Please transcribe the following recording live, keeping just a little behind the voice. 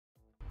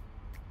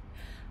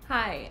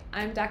Hi,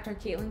 I'm Dr.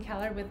 Caitlin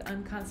Keller with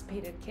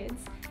Unconstipated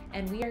Kids,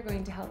 and we are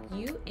going to help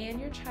you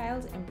and your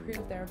child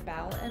improve their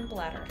bowel and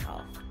bladder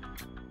health.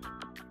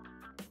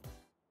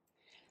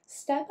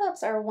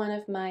 Step-ups are one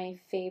of my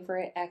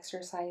favorite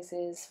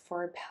exercises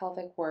for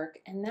pelvic work,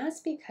 and that's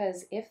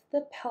because if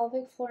the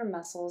pelvic floor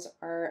muscles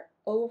are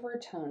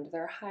overtoned,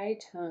 they're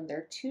high-toned,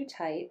 they're too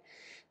tight,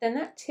 then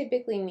that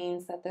typically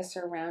means that the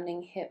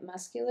surrounding hip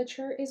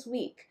musculature is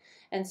weak.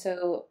 And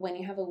so when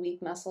you have a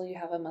weak muscle, you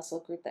have a muscle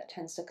group that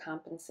tends to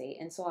compensate.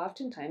 And so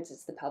oftentimes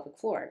it's the pelvic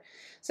floor.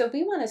 So if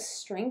we want to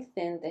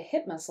strengthen the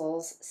hip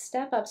muscles,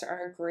 step-ups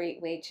are a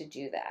great way to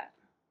do that.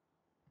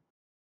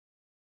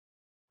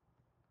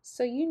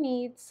 So you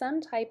need some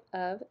type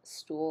of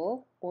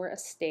stool or a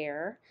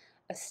stair,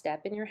 a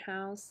step in your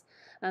house.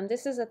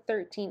 This is a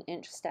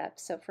 13-inch step,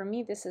 so for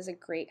me this is a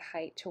great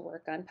height to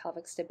work on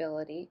pelvic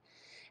stability.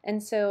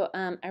 And so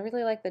I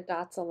really like the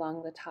dots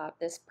along the top.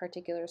 This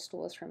particular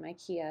stool is from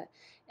IKEA,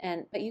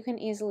 but you can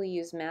easily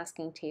use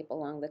masking tape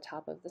along the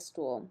top of the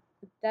stool.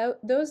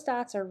 Those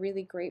dots are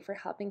really great for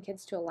helping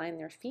kids to align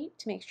their feet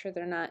to make sure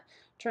they're not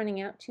turning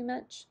out too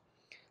much.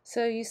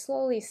 So you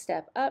slowly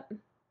step up.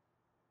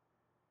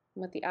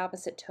 With the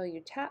opposite toe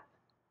you tap,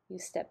 you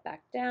step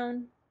back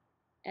down,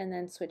 and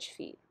then switch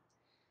feet.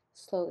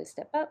 Slowly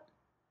step up,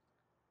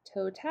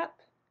 toe tap,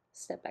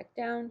 step back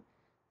down,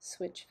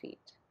 switch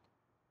feet.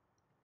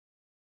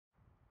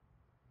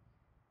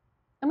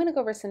 I'm going to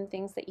go over some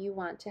things that you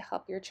want to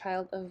help your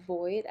child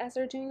avoid as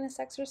they're doing this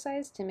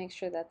exercise to make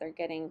sure that they're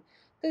getting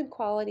good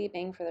quality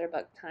bang for their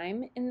buck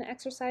time in the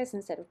exercise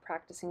instead of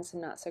practicing some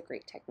not so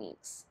great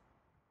techniques.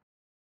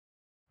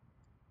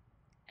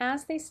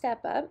 As they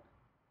step up,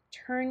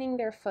 turning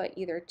their foot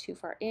either too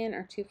far in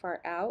or too far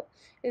out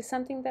is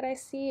something that I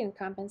see in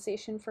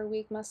compensation for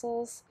weak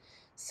muscles.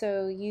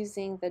 So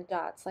using the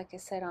dots, like I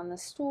said, on the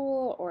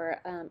stool or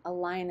a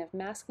line of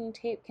masking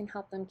tape can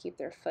help them keep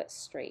their foot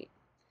straight.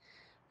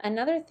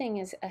 Another thing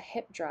is a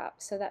hip drop.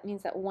 So that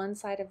means that one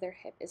side of their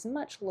hip is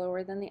much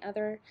lower than the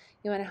other.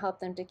 You want to help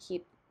them to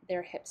keep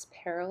their hips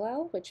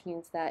parallel, which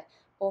means that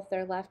both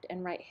their left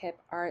and right hip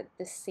are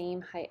the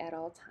same height at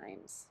all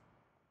times.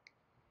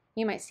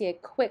 You might see a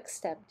quick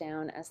step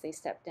down as they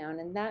step down,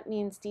 and that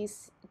means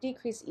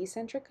decreased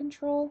eccentric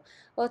control.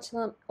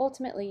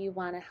 Ultimately, you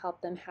want to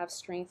help them have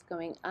strength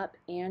going up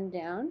and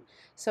down,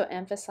 so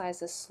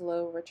emphasize a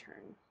slow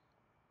return.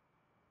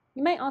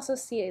 You might also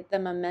see the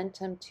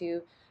momentum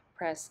to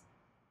press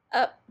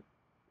up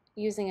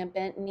using a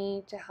bent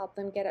knee to help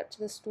them get up to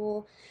the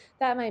stool.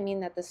 That might mean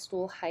that the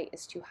stool height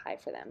is too high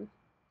for them.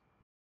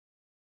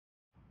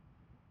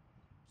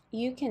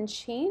 You can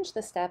change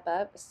the step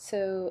up,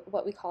 so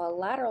what we call a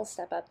lateral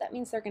step up, that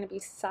means they're going to be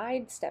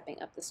side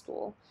stepping up the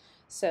stool.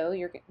 So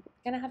you're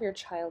going to have your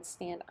child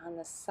stand on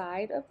the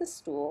side of the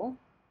stool,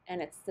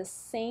 and it's the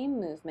same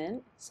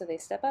movement. So they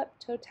step up,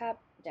 toe tap,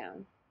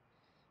 down.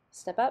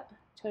 Step up,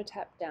 toe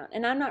tap, down.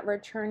 And I'm not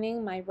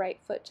returning my right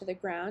foot to the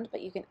ground,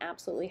 but you can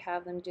absolutely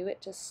have them do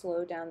it to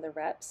slow down the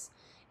reps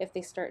if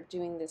they start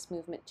doing this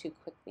movement too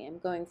quickly. I'm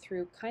going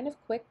through kind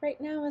of quick right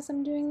now as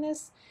I'm doing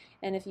this,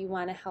 and if you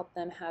want to help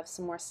them have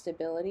some more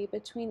stability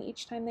between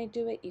each time they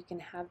do it, you can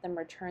have them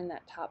return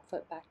that top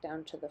foot back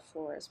down to the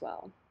floor as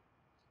well.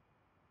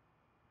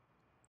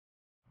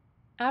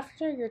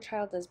 After your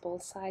child does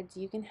both sides,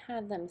 you can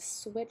have them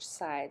switch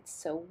sides.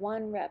 So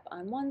one rep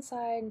on one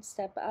side,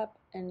 step up,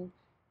 and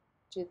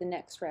do the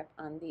next rep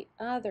on the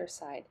other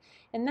side.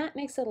 And that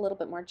makes it a little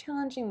bit more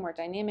challenging, more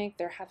dynamic.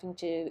 They're having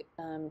to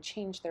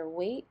change their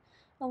weight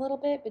a little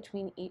bit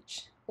between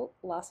each,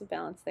 loss of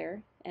balance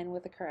there, and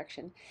with a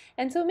correction.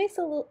 And so it makes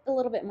it a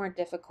little bit more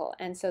difficult.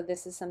 And so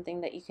this is something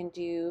that you can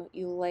do,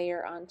 you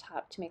layer on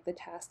top to make the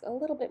task a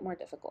little bit more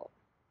difficult.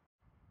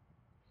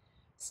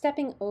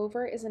 Stepping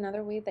over is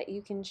another way that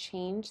you can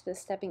change the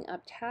stepping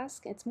up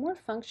task. It's more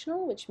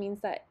functional, which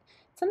means that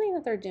it's something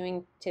that they're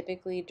doing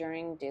typically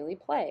during daily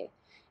play.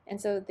 And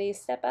so they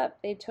step up,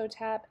 they toe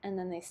tap, and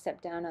then they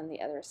step down on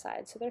the other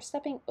side. So they're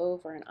stepping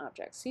over an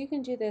object. So you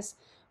can do this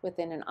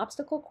within an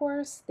obstacle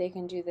course. They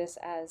can do this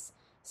as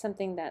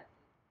something that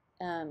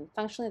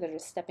functionally they're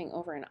just stepping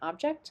over an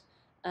object,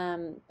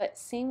 but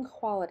same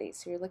quality.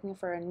 So you're looking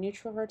for a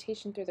neutral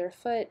rotation through their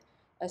foot,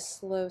 a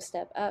slow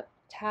step up,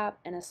 tap,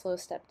 and a slow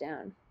step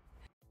down.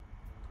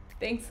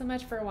 Thanks so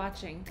much for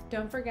watching.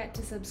 Don't forget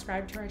to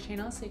subscribe to our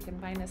channel so you can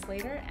find us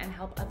later and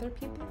help other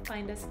people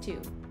find us too.